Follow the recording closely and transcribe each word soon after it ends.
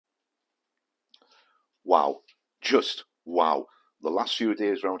Wow, just wow. The last few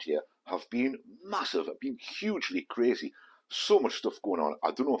days around here have been massive, have been hugely crazy. So much stuff going on.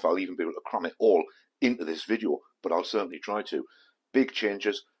 I don't know if I'll even be able to cram it all into this video, but I'll certainly try to. Big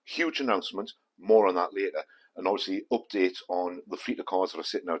changes, huge announcements, more on that later. And obviously updates on the fleet of cars that are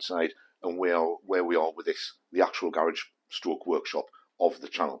sitting outside and where we are with this, the actual garage stroke workshop of the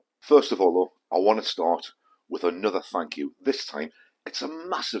channel. First of all though, I want to start with another thank you. This time, it's a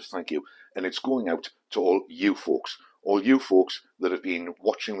massive thank you, and it's going out to all you folks that have been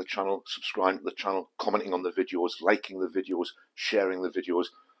watching the channel, subscribing to the channel, commenting on the videos, liking the videos, sharing the videos.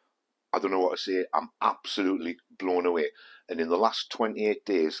 I don't know what to say. I'm absolutely blown away. And in the last 28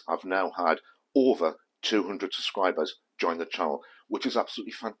 days, I've now had over 200 subscribers join the channel, which is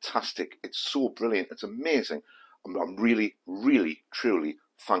absolutely fantastic. It's so brilliant. It's amazing. I'm really, really, truly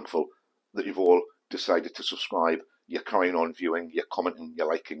thankful that you've all decided to subscribe. You're carrying on viewing, you're commenting, you're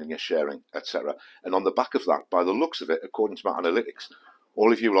liking, and you're sharing, etc. And on the back of that, by the looks of it, according to my analytics,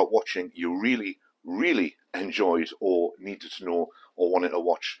 all of you lot watching, you really, really enjoyed or needed to know or wanted to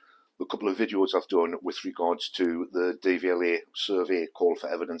watch the couple of videos I've done with regards to the DVLA survey call for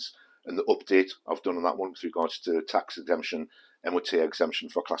evidence and the update I've done on that one with regards to tax exemption, MOT exemption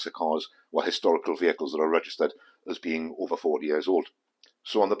for classic cars or historical vehicles that are registered as being over 40 years old.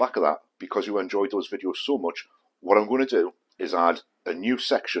 So on the back of that, because you enjoyed those videos so much, what I'm going to do is add a new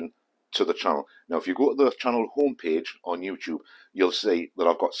section to the channel. Now, if you go to the channel homepage on YouTube, you'll see that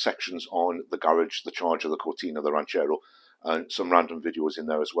I've got sections on the garage, the Charger, the Cortina, the Ranchero, and some random videos in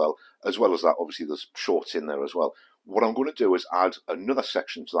there as well as that, obviously, there's shorts in there as well. What I'm going to do is add another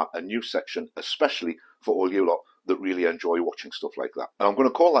section to that, a new section, especially for all you lot that really enjoy watching stuff like that. And I'm going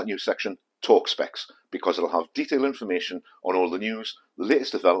to call that new section Talk Specs, because it'll have detailed information on all the news, the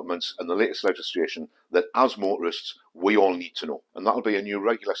latest developments, and the latest legislation that, as motorists, we all need to know. And that'll be a new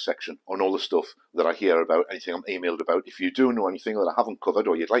regular section on all the stuff that I hear about, anything I'm emailed about. If you do know anything that I haven't covered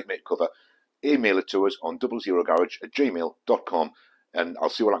or you'd like me to cover, email it to us on 00garage@gmail.com, and I'll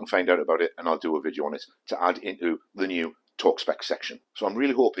see what I can find out about it, and I'll do a video on it to add into the new Talk Spec section. So I'm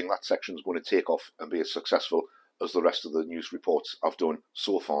really hoping that section is going to take off and be as successful as the rest of the news reports I've done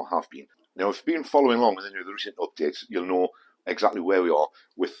so far have been. Now, if you've been following along with any of the recent updates, you'll know exactly where we are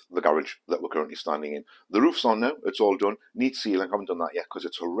with the garage that we're currently standing in. The roof's on now, it's all done. Needs sealing, I haven't done that yet because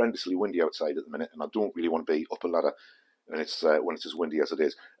it's horrendously windy outside at the minute, and I don't really want to be up a ladder and it's when it's as windy as it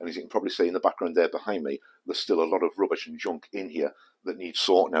is. And as you can probably see in the background there behind me, there's still a lot of rubbish and junk in here that needs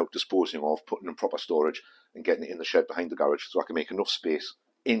sorting out, disposing of, putting in proper storage, and getting it in the shed behind the garage so I can make enough space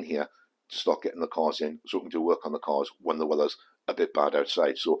in here to start getting the cars in so we can do work on the cars when the weather's a bit bad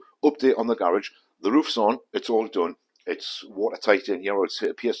outside. So update on the garage. The roof's on, it's all done. It's watertight in here, or it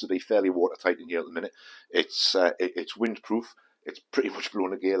appears to be fairly watertight in here at the minute. It's windproof. It's pretty much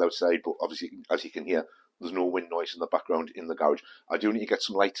blowing a gale outside, but obviously, as you can hear, there's no wind noise in the background in the garage. I do need to get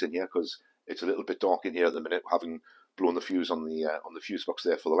some lights in here because it's a little bit dark in here at the minute, having blown the fuse on the fuse box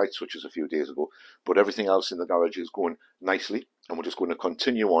there for the light switches a few days ago. But everything else in the garage is going nicely, and we're just going to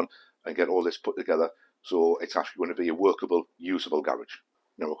continue on and get all this put together so it's actually going to be a workable, usable garage.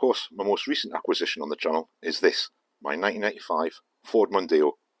 Now, of course, my most recent acquisition on the channel is this, my 1995 Ford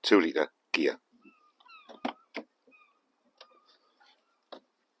Mondeo 2-litre Ghia.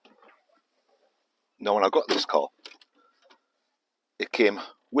 Now, when I got this car, it came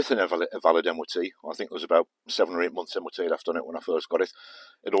with a valid MOT. I think it was about 7 or 8 months MOT left on it when I first got it.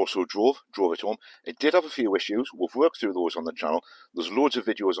 It also drove it home. It did have a few issues. We've worked through those on the channel. There's loads of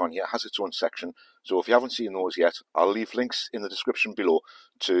videos on here. It has its own section. So if you haven't seen those yet, I'll leave links in the description below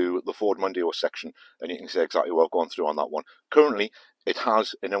to the Ford Mondeo section, and you can see exactly what I've gone through on that one. Currently, it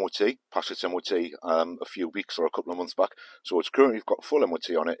has an MOT, passed its MOT a few weeks or a couple of months back. So it's currently got full MOT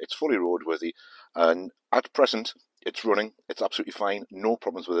on it. It's fully roadworthy, and at present, it's running. It's absolutely fine. No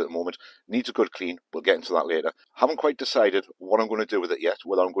problems with it at the moment. Needs a good clean. We'll get into that later. Haven't quite decided what I'm going to do with it yet,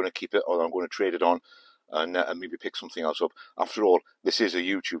 whether I'm going to keep it or I'm going to trade it on and maybe pick something else up. After all, this is a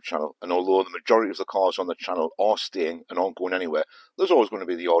YouTube channel, and although the majority of the cars on the channel are staying and aren't going anywhere, there's always going to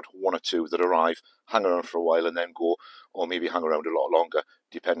be the odd one or two that arrive, hang around for a while and then go, or maybe hang around a lot longer,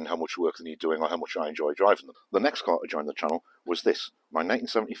 depending how much work they need doing or how much I enjoy driving them. The next car to join the channel was this, my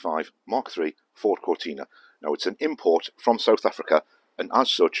 1975 Mark III Ford Cortina. Now, it's an import from South Africa, and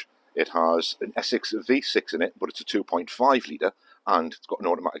as such, it has an Essex V6 in it, but it's a 2.5 litre, and it's got an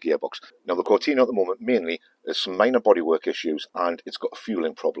automatic gearbox. Now, the Cortina at the moment mainly is some minor bodywork issues, and it's got a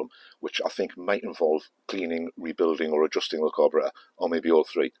fueling problem, which I think might involve cleaning, rebuilding, or adjusting the carburetor, or maybe all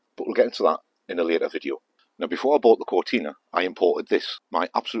three. But we'll get into that in a later video. Now, before I bought the Cortina, I imported this, my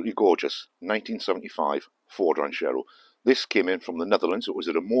absolutely gorgeous 1975 Ford Ranchero. This came in from the Netherlands. It was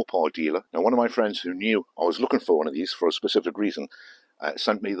at a Mopar dealer. Now, one of my friends who knew I was looking for one of these for a specific reason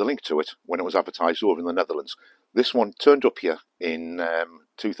sent me the link to it when it was advertised over in the Netherlands. This one turned up here in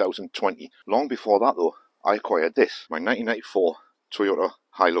 2020. Long before that, though, I acquired this, my 1994 Toyota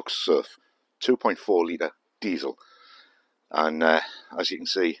Hilux Surf, 2.4 litre diesel. And as you can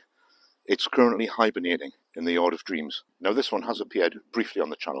see, it's currently hibernating in the Yard of Dreams. Now, this one has appeared briefly on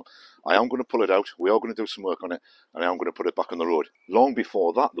the channel. I am going to pull it out. We are going to do some work on it, and I am going to put it back on the road. Long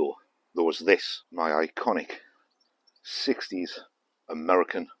before that, though, there was this, my iconic 60s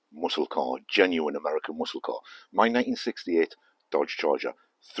American muscle car, genuine American muscle car. My 1968 Dodge Charger,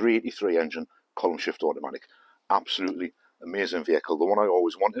 383 engine, column shift automatic. Absolutely amazing vehicle. The one I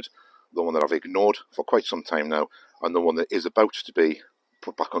always wanted, the one that I've ignored for quite some time now, and the one that is about to be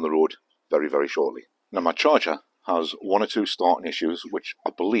put back on the road very, very shortly. Now, my Charger has one or two starting issues, which I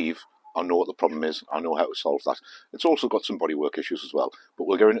believe I know what the problem is. I know how to solve that. It's also got some bodywork issues as well, but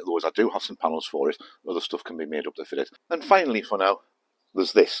we'll go into those. I do have some panels for it. Other stuff can be made up to fit it. And finally, for now,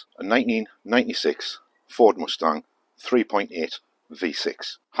 there's this, a 1996 Ford Mustang 3.8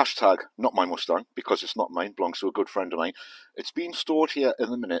 V6. Hashtag not my Mustang, because it's not mine, belongs to a good friend of mine. It's been stored here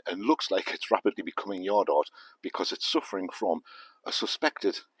in the minute and looks like it's rapidly becoming yard art because it's suffering from a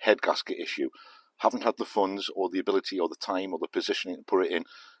suspected head gasket issue. Haven't had the funds or the ability or the time or the positioning to put it in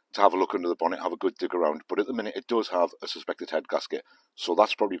to have a look under the bonnet, have a good dig around, but at the minute it does have a suspected head gasket, so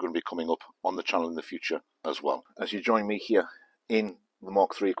that's probably going to be coming up on the channel in the future as well. As you join me here in the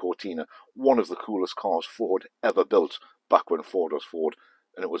Mark III Cortina, one of the coolest cars Ford ever built, back when Ford was Ford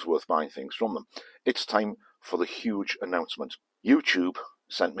and it was worth buying things from them. It's time for the huge announcement. YouTube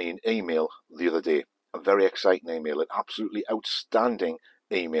sent me an email the other day, a very exciting email, an absolutely outstanding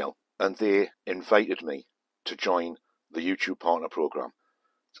email, and they invited me to join the YouTube Partner Program.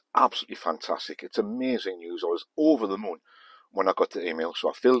 It's absolutely fantastic. It's amazing news. I was over the moon when I got the email, so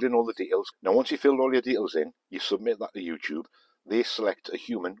I filled in all the details. Now, once you filled all your details in, you submit that to YouTube. They select a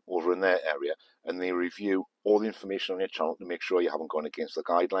human over in their area, and they review all the information on your channel to make sure you haven't gone against the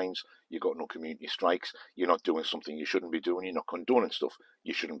guidelines, you've got no community strikes, you're not doing something you shouldn't be doing, you're not condoning stuff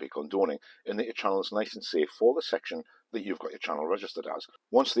you shouldn't be condoning, and that your channel is nice and safe for the section that you've got your channel registered as.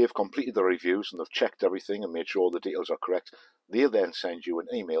 Once they've completed the reviews and they've checked everything and made sure all the details are correct, they then send you an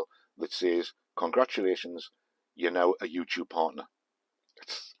email that says, congratulations, you're now a YouTube partner.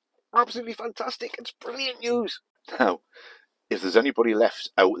 It's absolutely fantastic. It's brilliant news. Now, if there's anybody left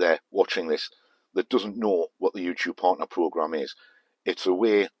out there watching this that doesn't know what the YouTube Partner Program is, it's a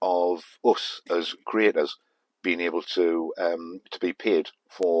way of us as creators being able to be paid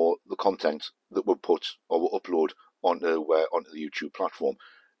for the content that we put or we upload onto the YouTube platform.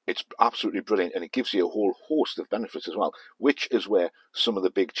 It's absolutely brilliant, and it gives you a whole host of benefits as well, which is where some of the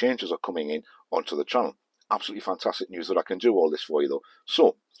big changes are coming in onto the channel. Absolutely fantastic news that I can do all this for you, though.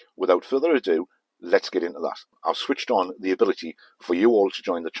 So, without further ado, let's get into that. I've switched on the ability for you all to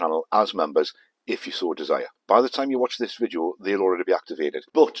join the channel as members if you so desire. By the time you watch this video, they'll already be activated.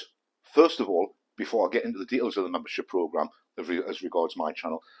 But first of all, before I get into the details of the membership program as regards my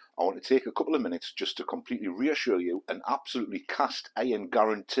channel, I want to take a couple of minutes just to completely reassure you and absolutely cast iron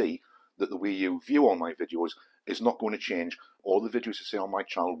guarantee that the way you view all my videos is not going to change. All the videos you see on my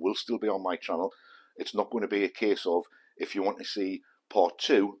channel will still be on my channel. It's not going to be a case of, if you want to see part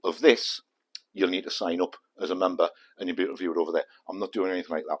 2 of this, you'll need to sign up as a member and you'll be able to view it over there. I'm not doing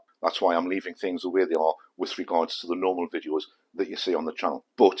anything like that. That's why I'm leaving things the way they are with regards to the normal videos that you see on the channel.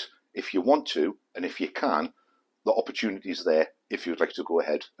 But if you want to, and if you can, the opportunity is there if you'd like to go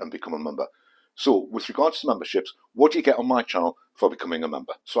ahead and become a member. So with regards to memberships, what do you get on my channel for becoming a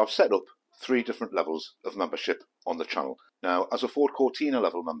member? So I've set up 3 different levels of membership on the channel. Now, as a Ford Cortina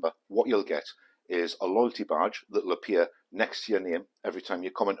level member, what you'll get is a loyalty badge that will appear next to your name every time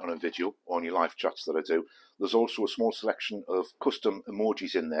you comment on a video or on your live chats that I do. There's also a small selection of custom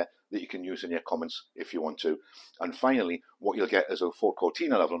emojis in there that you can use in your comments if you want to. And finally, what you'll get as a Ford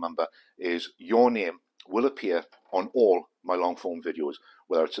Cortina level member is your name will appear on all my long form videos,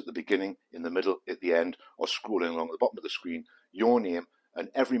 whether it's at the beginning, in the middle, at the end, or scrolling along the bottom of the screen. Your name and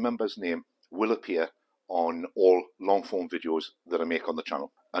every member's name will appear on all long form videos that I make on the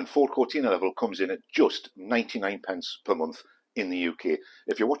channel. And Ford Cortina level comes in at just 99 pence per month in the UK.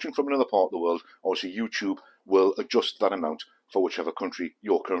 If you're watching from another part of the world, obviously YouTube will adjust that amount for whichever country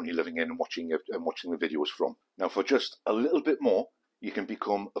you're currently living in and watching the videos from. Now, for just a little bit more, you can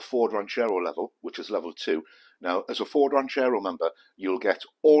become a Ford Ranchero level, which is level 2. Now, as a Ford Ranchero member, you'll get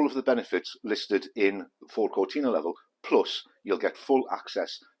all of the benefits listed in Ford Cortina level, plus you'll get full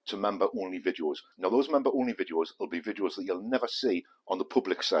access to member-only videos. Now, those member-only videos will be videos that you'll never see on the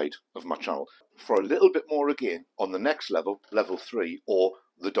public side of my channel. For a little bit more again, on the next level, level 3, or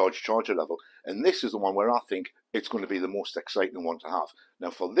the Dodge Charger level, and this is the one where I think it's going to be the most exciting one to have.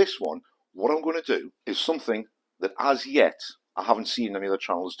 Now, for this one, what I'm going to do is something that as yet I haven't seen any other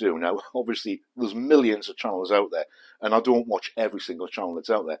channels do. Now, obviously, there's millions of channels out there, and I don't watch every single channel that's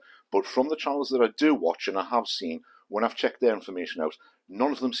out there. But from the channels that I do watch and I have seen, when I've checked their information out,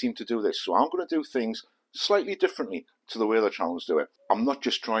 none of them seem to do this. So I'm going to do things slightly differently to the way other channels do it. I'm not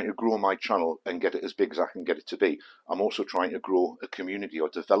just trying to grow my channel and get it as big as I can get it to be. I'm also trying to grow a community or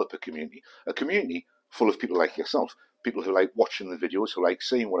develop a community full of people like yourself, people who like watching the videos, who like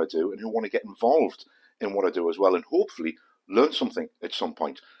seeing what I do, and who want to get involved in what I do as well, and hopefully learn something at some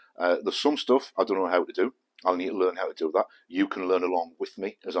point. There's some stuff I don't know how to do. I'll need to learn how to do that. You can learn along with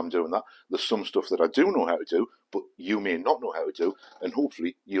me as I'm doing that. There's some stuff that I do know how to do, but you may not know how to do, and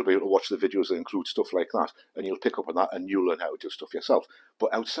hopefully you'll be able to watch the videos that include stuff like that, and you'll pick up on that and you'll learn how to do stuff yourself.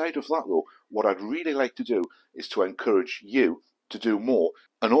 But outside of that though, what I'd really like to do is to encourage you to do more,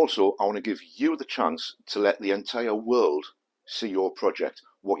 and also I want to give you the chance to let the entire world see your project,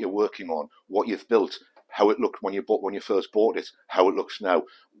 what you're working on, what you've built, how it looked when you first bought it, how it looks now,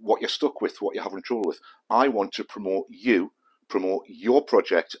 what you're stuck with, what you're having trouble with. I want to promote you, promote your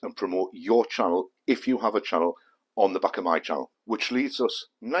project, and promote your channel, if you have a channel, on the back of my channel. Which leads us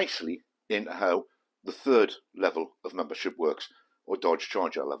nicely into how the third level of membership works, or Dodge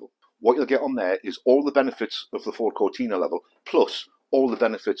Charger level. What you'll get on there is all the benefits of the Ford Cortina level, plus all the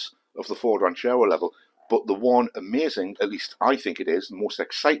benefits of the Ford Ranchero level. But the one amazing, at least I think it is, the most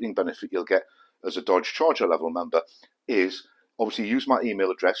exciting benefit you'll get as a Dodge Charger level member is obviously use my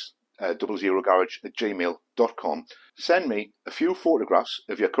email address, 00garage@gmail.com. Send me a few photographs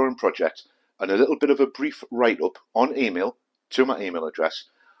of your current project and a little bit of a brief write-up on email to my email address,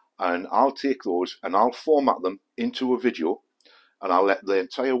 and I'll take those and I'll format them into a video, and I'll let the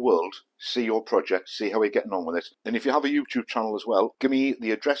entire world see your project, see how you're getting on with it. And if you have a YouTube channel as well, give me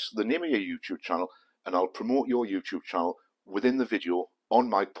the address, the name of your YouTube channel, and I'll promote your YouTube channel within the video on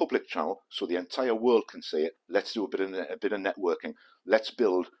my public channel so the entire world can see it. Let's do a bit of networking. Let's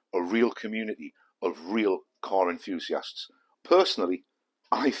build a real community of real car enthusiasts. Personally,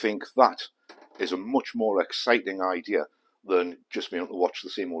 I think that is a much more exciting idea than just being able to watch the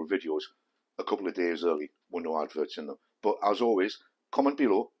same old videos a couple of days early with no adverts in them. But as always, comment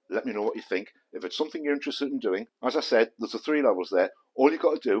below, let me know what you think. If it's something you're interested in doing, as I said, there's the 3 levels there. All you've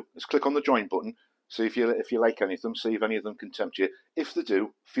got to do is click on the join button. See if you like any of them, see if any of them can tempt you. If they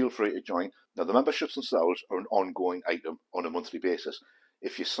do, feel free to join. Now, the memberships themselves are an ongoing item on a monthly basis.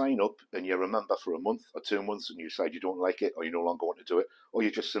 If you sign up and you're a member for a month or 2 months and you decide you don't like it, or you no longer want to do it, or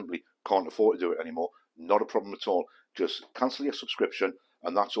you just simply can't afford to do it anymore, not a problem at all. Just cancel your subscription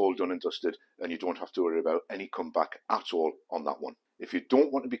and that's all done and dusted, and you don't have to worry about any comeback at all on that one. If you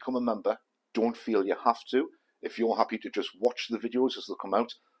don't want to become a member, don't feel you have to. If you're happy to just watch the videos as they come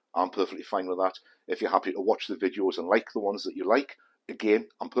out, I'm perfectly fine with that. If you're happy to watch the videos and like the ones that you like, again,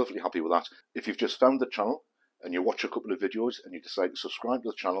 I'm perfectly happy with that. If you've just found the channel and you watch a couple of videos and you decide to subscribe to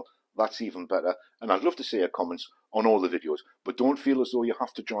the channel, that's even better. And I'd love to see your comments on all the videos. But don't feel as though you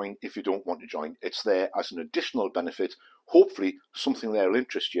have to join if you don't want to join. It's there as an additional benefit. Hopefully something there will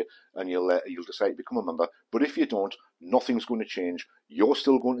interest you and you'll decide to become a member. But if you don't, nothing's going to change. You're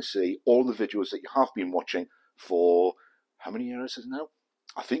still going to see all the videos that you have been watching for, how many years is it now?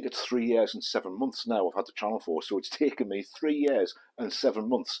 I think it's 3 years and 7 months now I've had the channel for, so it's taken me 3 years and 7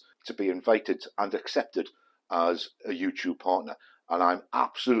 months to be invited and accepted as a YouTube partner, and I'm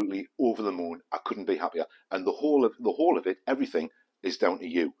absolutely over the moon. I couldn't be happier, and the whole of it, everything is down to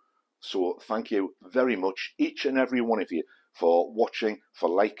you. So thank you very much, each and every one of you, for watching, for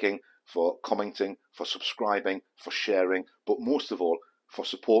liking, for commenting, for subscribing, for sharing, but most of all, for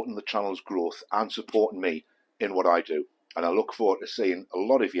supporting the channel's growth and supporting me in what I do. And I look forward to seeing a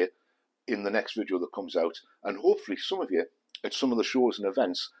lot of you in the next video that comes out, and hopefully some of you at some of the shows and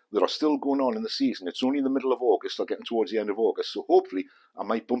events that are still going on in the season. It's only the middle of August, or getting towards the end of August, so hopefully I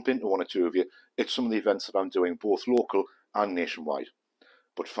might bump into 1 or 2 of you at some of the events that I'm doing, both local and nationwide.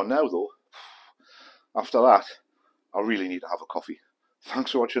 But for now though, after that, I really need to have a coffee.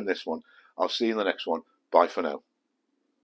 Thanks for watching this one. I'll see you in the next one. Bye for now.